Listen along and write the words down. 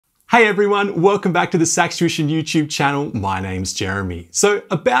Hey everyone, welcome back to the SaxTuition YouTube channel. My name's Jeremy. So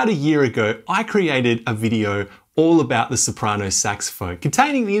about a year ago, I created a video all about the soprano saxophone,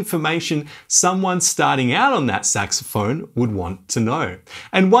 containing the information someone starting out on that saxophone would want to know.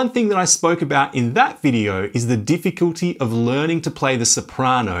 And one thing that I spoke about in that video is the difficulty of learning to play the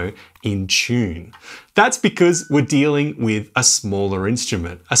soprano in tune. That's because we're dealing with a smaller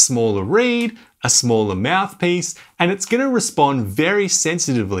instrument, a smaller reed, a smaller mouthpiece, and it's going to respond very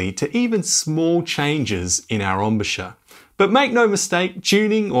sensitively to even small changes in our embouchure. But make no mistake,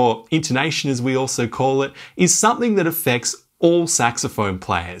 tuning, or intonation as we also call it, is something that affects all saxophone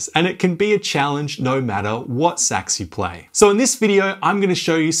players, and it can be a challenge no matter what sax you play. So in this video, I'm going to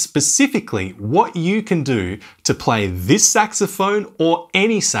show you specifically what you can do to play this saxophone or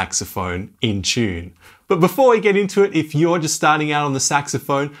any saxophone in tune. But before we get into it, if you're just starting out on the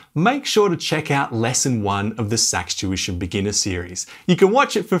saxophone, make sure to check out lesson 1 of the SaxTuition Beginner Series. You can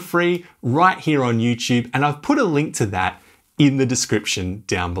watch it for free right here on YouTube, and I've put a link to that in the description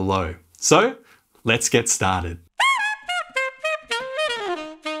down below. So let's get started.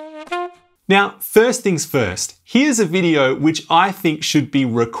 Now, first things first, here's a video which I think should be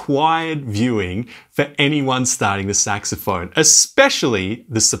required viewing for anyone starting the saxophone, especially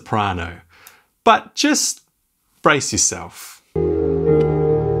the soprano. But just brace yourself.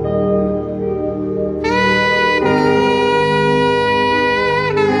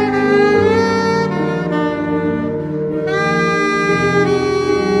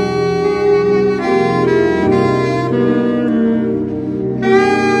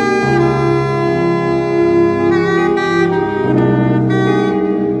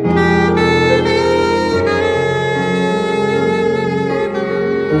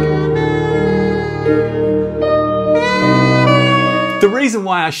 The reason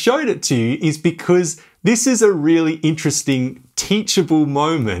why I showed it to you is because this is a really interesting, teachable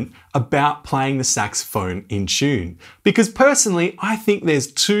moment about playing the saxophone in tune. Because personally, I think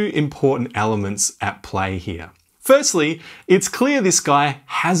there's two important elements at play here. Firstly, it's clear this guy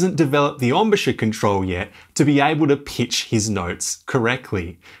hasn't developed the embouchure control yet to be able to pitch his notes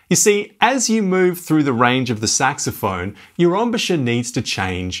correctly. You see, as you move through the range of the saxophone, your embouchure needs to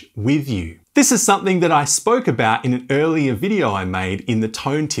change with you. This is something that I spoke about in an earlier video I made in the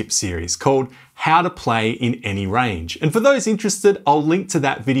Tone Tip series called How to Play in Any Range. And for those interested, I'll link to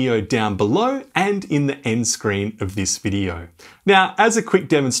that video down below and in the end screen of this video. Now, as a quick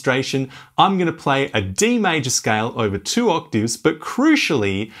demonstration, I'm going to play a D major scale over 2 octaves, but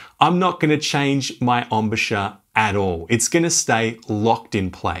crucially, I'm not going to change my embouchure at all. It's going to stay locked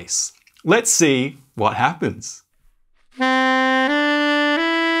in place. Let's see what happens.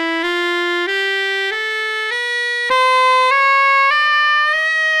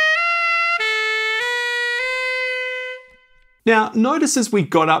 Now, notice as we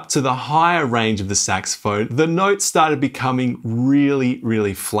got up to the higher range of the saxophone, the notes started becoming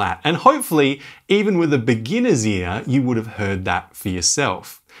really flat. And hopefully, even with a beginner's ear, you would have heard that for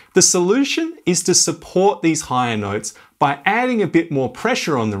yourself. The solution is to support these higher notes by adding a bit more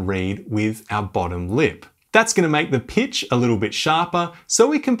pressure on the reed with our bottom lip. That's going to make the pitch a little bit sharper so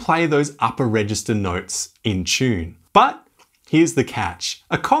we can play those upper register notes in tune. But here's the catch.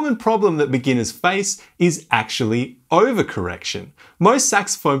 A common problem that beginners face is actually overcorrection. Most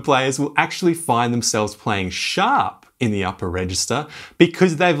saxophone players will actually find themselves playing sharp in the upper register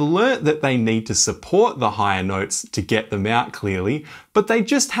because they've learnt that they need to support the higher notes to get them out clearly, but they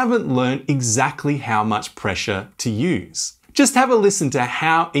just haven't learnt exactly how much pressure to use. Just have a listen to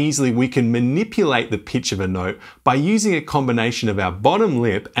how easily we can manipulate the pitch of a note by using a combination of our bottom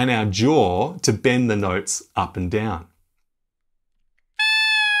lip and our jaw to bend the notes up and down.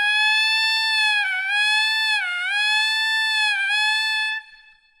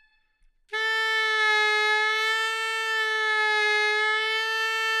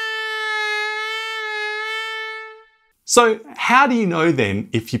 So how do you know then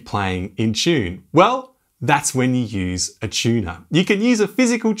if you're playing in tune? Well, that's when you use a tuner. You can use a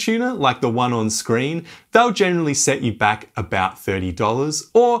physical tuner like the one on screen. They'll generally set you back about $30,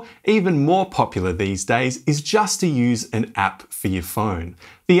 or even more popular these days is just to use an app for your phone.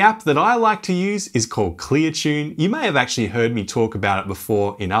 The app that I like to use is called Cleartune. You may have actually heard me talk about it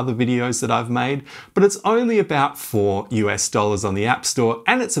before in other videos that I've made, but it's only about $4 US on the App Store,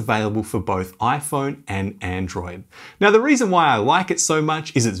 and it's available for both iPhone and Android. Now, the reason why I like it so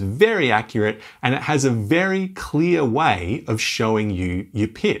much is it's very accurate and it has a very clear way of showing you your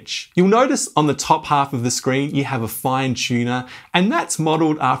pitch. You'll notice on the top half of the screen, you have a fine tuner, and that's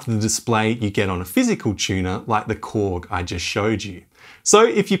modeled after the display you get on a physical tuner like the Korg I just showed you. So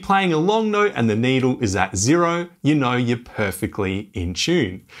if you're playing a long note and the needle is at 0, you know you're perfectly in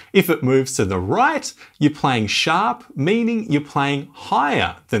tune. If it moves to the right, you're playing sharp, meaning you're playing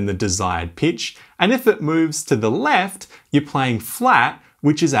higher than the desired pitch. And if it moves to the left, you're playing flat,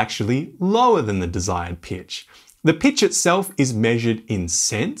 which is actually lower than the desired pitch. The pitch itself is measured in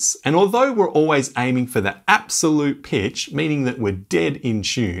cents, and although we're always aiming for the absolute pitch, meaning that we're dead in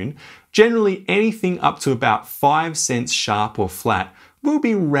tune, generally anything up to about 5 cents sharp or flat will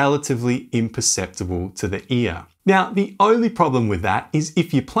be relatively imperceptible to the ear. Now, the only problem with that is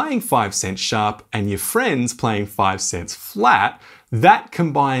if you're playing 5 cents sharp and your friend's playing 5 cents flat, that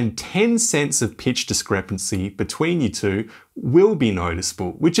combined 10 cents of pitch discrepancy between you two will be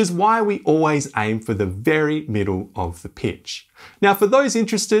noticeable, which is why we always aim for the very middle of the pitch. Now, for those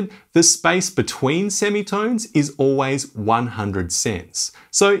interested, the space between semitones is always 100 cents.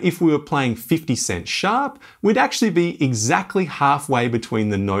 So if we were playing 50 cents sharp, we'd actually be exactly halfway between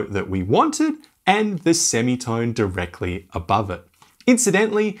the note that we wanted and the semitone directly above it.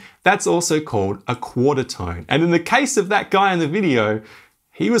 Incidentally, that's also called a quarter tone. And in the case of that guy in the video,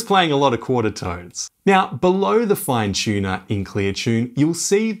 he was playing a lot of quarter tones. Now, below the fine tuner in Cleartune, you'll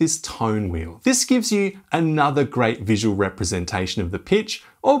see this tone wheel. This gives you another great visual representation of the pitch,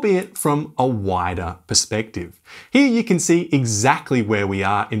 albeit from a wider perspective. Here you can see exactly where we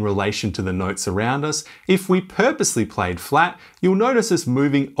are in relation to the notes around us. If we purposely played flat, you'll notice us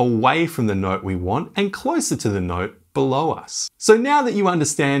moving away from the note we want and closer to the note below us. So now that you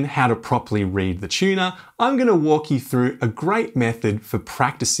understand how to properly read the tuner, I'm going to walk you through a great method for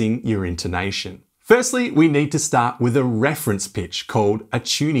practicing your intonation. Firstly, we need to start with a reference pitch called a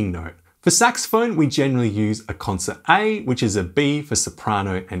tuning note. For saxophone, we generally use a concert A, which is a B for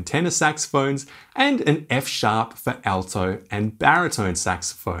soprano and tenor saxophones, and an F sharp for alto and baritone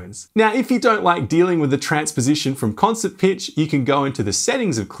saxophones. Now, if you don't like dealing with the transposition from concert pitch, you can go into the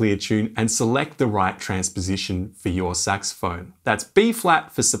settings of Cleartune and select the right transposition for your saxophone. That's B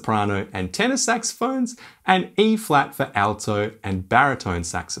flat for soprano and tenor saxophones, and E flat for alto and baritone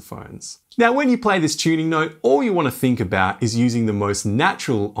saxophones. Now, when you play this tuning note, all you want to think about is using the most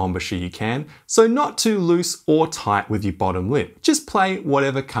natural embouchure you can, so not too loose or tight with your bottom lip. Just play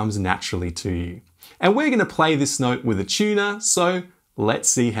whatever comes naturally to you. And we're going to play this note with a tuner, so let's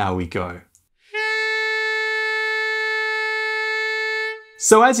see how we go.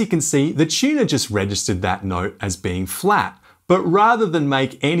 So as you can see, the tuner just registered that note as being flat. But rather than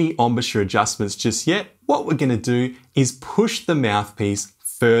make any embouchure adjustments just yet, what we're going to do is push the mouthpiece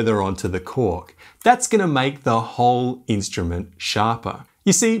further onto the cork. That's going to make the whole instrument sharper.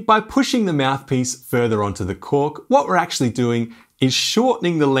 You see, by pushing the mouthpiece further onto the cork, what we're actually doing is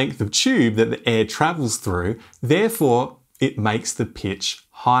shortening the length of tube that the air travels through, therefore it makes the pitch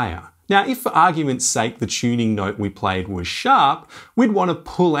higher. Now, if for argument's sake the tuning note we played was sharp, we'd want to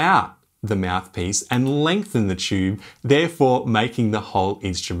pull out the mouthpiece and lengthen the tube, therefore making the whole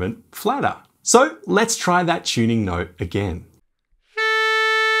instrument flatter. So let's try that tuning note again.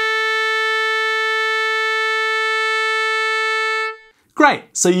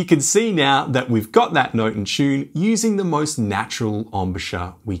 Great, so you can see now that we've got that note in tune using the most natural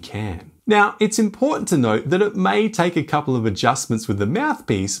embouchure we can. Now, it's important to note that it may take a couple of adjustments with the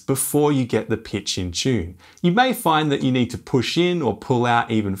mouthpiece before you get the pitch in tune. You may find that you need to push in or pull out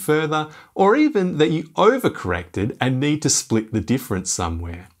even further, or even that you overcorrected and need to split the difference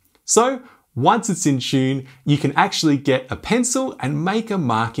somewhere. So, once it's in tune, you can actually get a pencil and make a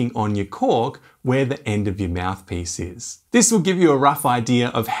marking on your cork where the end of your mouthpiece is. This will give you a rough idea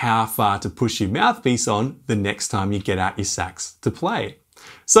of how far to push your mouthpiece on the next time you get out your sax to play.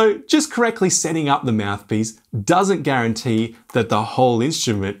 So just correctly setting up the mouthpiece doesn't guarantee that the whole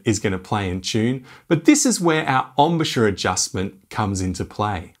instrument is going to play in tune, but this is where our embouchure adjustment comes into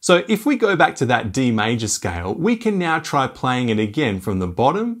play. So if we go back to that D major scale, we can now try playing it again from the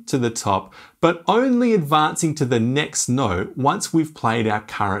bottom to the top, but only advancing to the next note once we've played our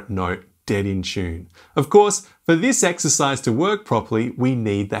current note dead in tune. Of course, for this exercise to work properly, we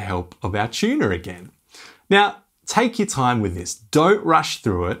need the help of our tuner again. Now, take your time with this. Don't rush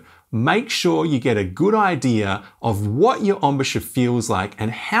through it. Make sure you get a good idea of what your embouchure feels like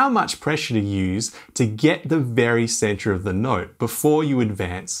and how much pressure to use to get the very center of the note before you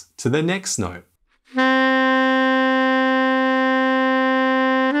advance to the next note.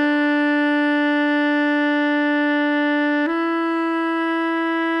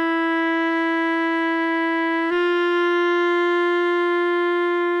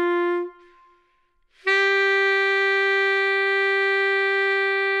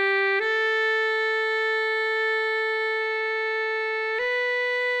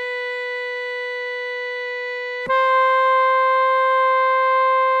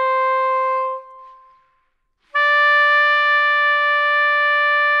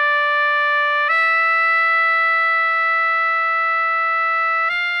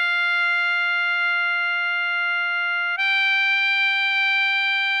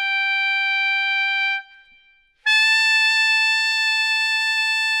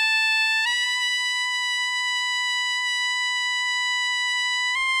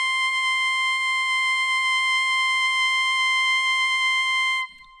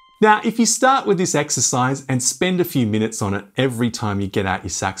 Now, if you start with this exercise and spend a few minutes on it every time you get out your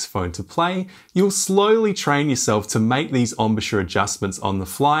saxophone to play, you'll slowly train yourself to make these embouchure adjustments on the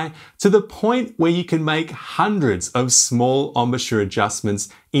fly to the point where you can make hundreds of small embouchure adjustments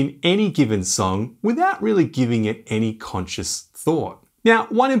in any given song without really giving it any conscious thought. Now,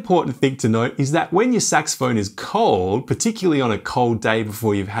 one important thing to note is that when your saxophone is cold, particularly on a cold day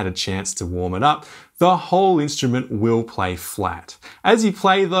before you've had a chance to warm it up, the whole instrument will play flat. As you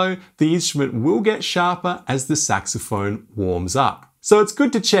play though, the instrument will get sharper as the saxophone warms up. So it's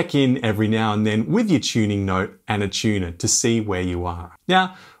good to check in every now and then with your tuning note and a tuner to see where you are.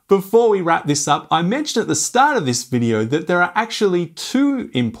 Now, before we wrap this up, I mentioned at the start of this video that there are actually two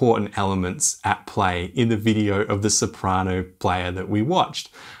important elements at play in the video of the soprano player that we watched.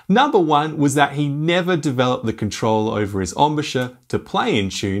 Number one was that he never developed the control over his embouchure to play in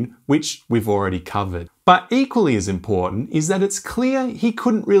tune, which we've already covered. But equally as important is that it's clear he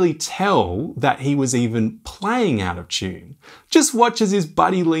couldn't really tell that he was even playing out of tune. Just watch as his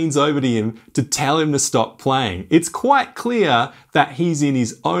buddy leans over to him to tell him to stop playing. It's quite clear that he's in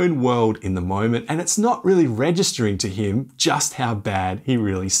his own world in the moment, and it's not really registering to him just how bad he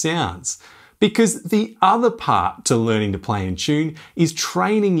really sounds. Because the other part to learning to play in tune is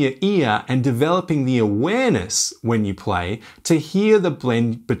training your ear and developing the awareness when you play to hear the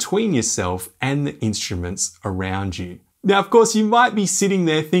blend between yourself and the instruments around you. Now, of course, you might be sitting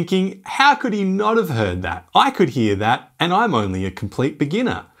there thinking, how could he not have heard that? I could hear that, and I'm only a complete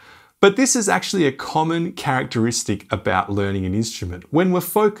beginner. But this is actually a common characteristic about learning an instrument. When we're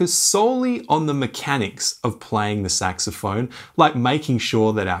focused solely on the mechanics of playing the saxophone, like making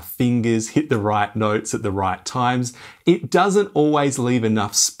sure that our fingers hit the right notes at the right times, it doesn't always leave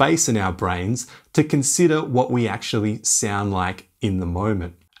enough space in our brains to consider what we actually sound like in the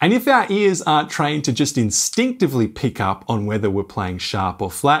moment. And if our ears aren't trained to just instinctively pick up on whether we're playing sharp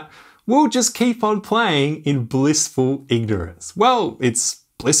or flat, we'll just keep on playing in blissful ignorance. Well, it's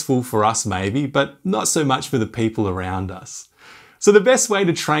blissful for us maybe, but not so much for the people around us. So the best way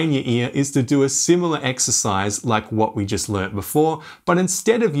to train your ear is to do a similar exercise like what we just learnt before, but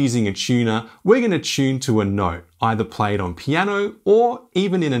instead of using a tuner, we're going to tune to a note, either played on piano or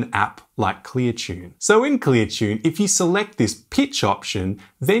even in an app like Cleartune. So in Cleartune, if you select this pitch option,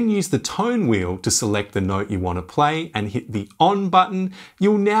 then use the tone wheel to select the note you want to play and hit the on button,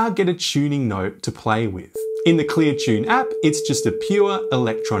 you'll now get a tuning note to play with. In the Cleartune app, it's just a pure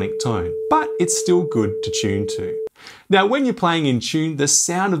electronic tone, but it's still good to tune to. Now, when you're playing in tune, the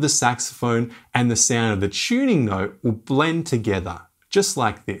sound of the saxophone and the sound of the tuning note will blend together, just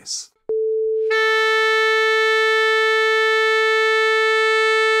like this.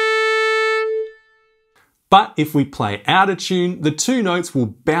 But if we play out of tune, the two notes will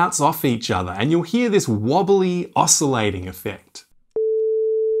bounce off each other and you'll hear this wobbly, oscillating effect.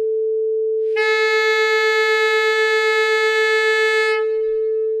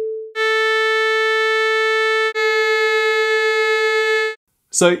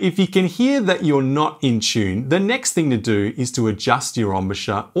 So if you can hear that you're not in tune, the next thing to do is to adjust your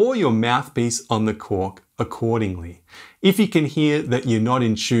embouchure or your mouthpiece on the cork accordingly. If you can hear that you're not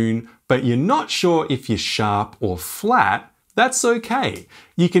in tune, but you're not sure if you're sharp or flat, that's okay.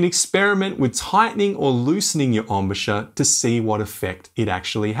 You can experiment with tightening or loosening your embouchure to see what effect it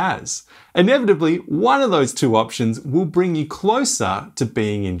actually has. Inevitably, one of those two options will bring you closer to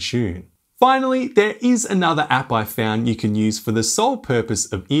being in tune. Finally, there is another app I found you can use for the sole purpose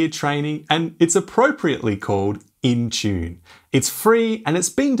of ear training, and it's appropriately called InTune. It's free and it's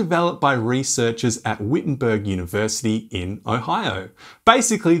been developed by researchers at Wittenberg University in Ohio.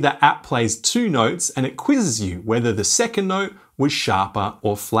 Basically, the app plays two notes and it quizzes you whether the second note was sharper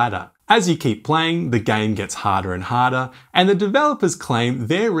or flatter. As you keep playing, the game gets harder and harder, and the developers claim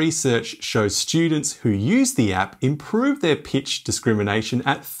their research shows students who use the app improve their pitch discrimination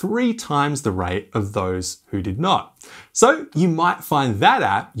at 3 times the rate of those who did not. So you might find that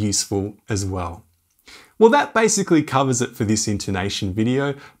app useful as well. Well, that basically covers it for this intonation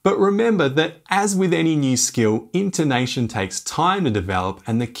video, but remember that as with any new skill, intonation takes time to develop,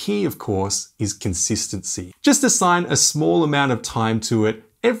 and the key, of course, is consistency. Just assign a small amount of time to it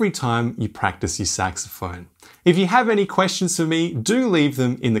every time you practice your saxophone. If you have any questions for me, do leave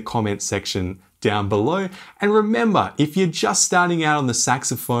them in the comment section down below. And remember, if you're just starting out on the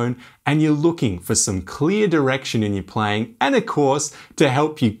saxophone and you're looking for some clear direction in your playing, and of course, to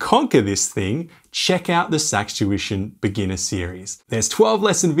help you conquer this thing, check out the SaxTuition Beginner Series. There's 12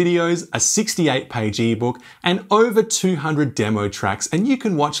 lesson videos, a 68-page ebook, and over 200 demo tracks, and you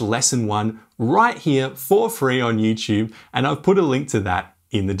can watch lesson 1 right here for free on YouTube, and I've put a link to that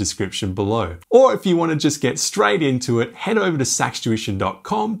in the description below. Or if you want to just get straight into it, head over to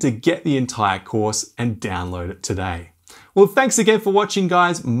SaxTuition.com to get the entire course and download it today. Well, thanks again for watching,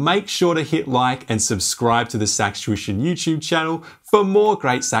 guys. Make sure to hit like and subscribe to the SaxTuition YouTube channel for more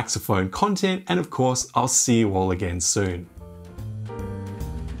great saxophone content. And of course, I'll see you all again soon.